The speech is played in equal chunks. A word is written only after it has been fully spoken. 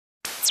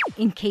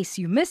in case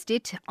you missed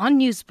it on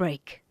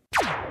Newsbreak.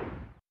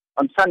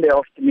 On Sunday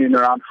afternoon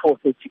around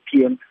 4:30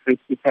 p.m.,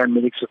 Rescue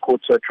Paramedics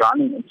reported a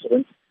drowning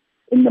incident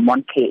in the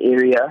Montclair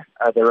area.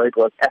 The road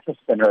was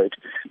Atherstone Road,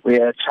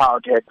 where a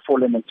child had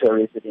fallen into a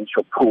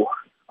residential pool.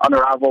 On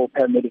arrival,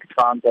 paramedics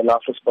found the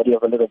lifeless body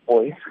of a little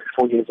boy,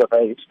 4 years of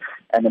age,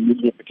 and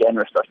immediately began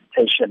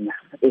resuscitation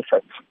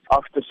efforts.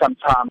 After some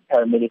time,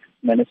 paramedics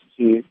managed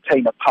to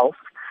obtain a pulse,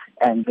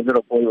 and the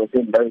little boy was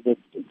then loaded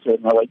into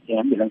an awaiting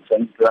ambulance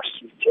and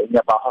rushed to a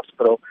nearby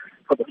hospital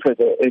for the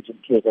further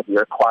urgent care that he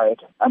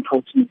required.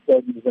 Unfortunately,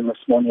 sad news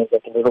this morning is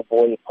that the little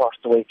boy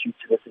passed away due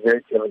to the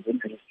severity of his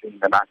injuries during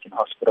the night in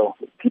hospital.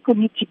 People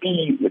need to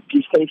be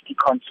safety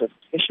conscious,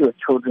 especially with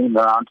children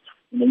around.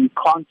 You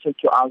can't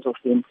take your eyes off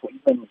them for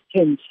even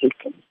 10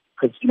 seconds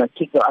because,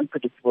 kids are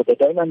unpredictable. They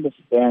don't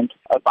understand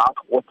about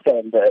water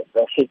and the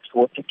effects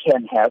water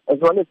can have, as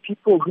well as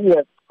people who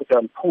have put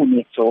on pool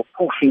nets or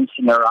pool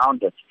fencing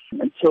around it.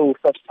 Until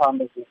such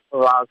time as the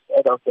aroused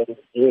adult that is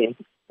there,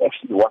 they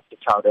actually watch the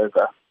child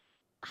over.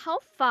 How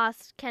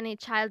fast can a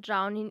child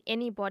drown in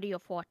any body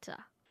of water?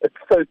 It's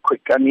so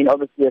quick.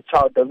 Obviously a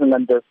child doesn't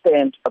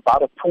understand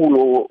about a pool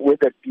or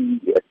whether it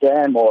be a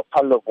dam or a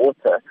puddle of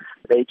water.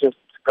 They just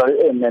go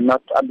in and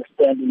not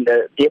understanding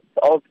the depth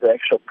of the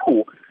actual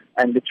pool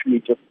and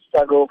literally just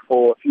struggle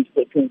for a few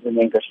seconds and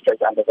then go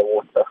straight under the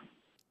water.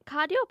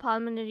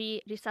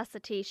 Cardiopulmonary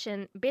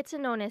resuscitation, better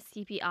known as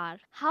CPR.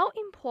 How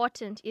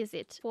important is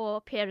it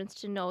for parents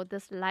to know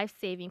this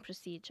life-saving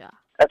procedure?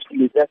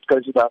 Absolutely, that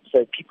goes without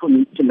saying. People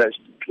need to know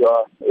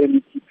CPR.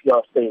 Early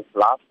CPR saves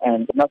life,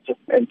 and not just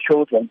in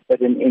children,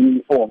 but in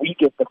any form. We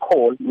get the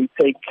call. We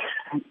take,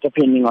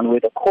 depending on where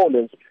the call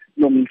is,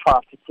 normally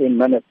 5 to 10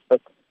 minutes.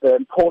 But the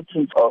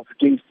importance of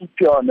doing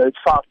CPR in those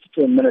 5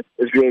 to 10 minutes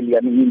is really,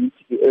 you need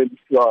to do early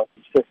CPR,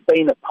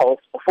 sustain a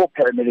pulse before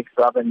paramedics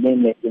arrive, and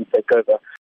then they can take over.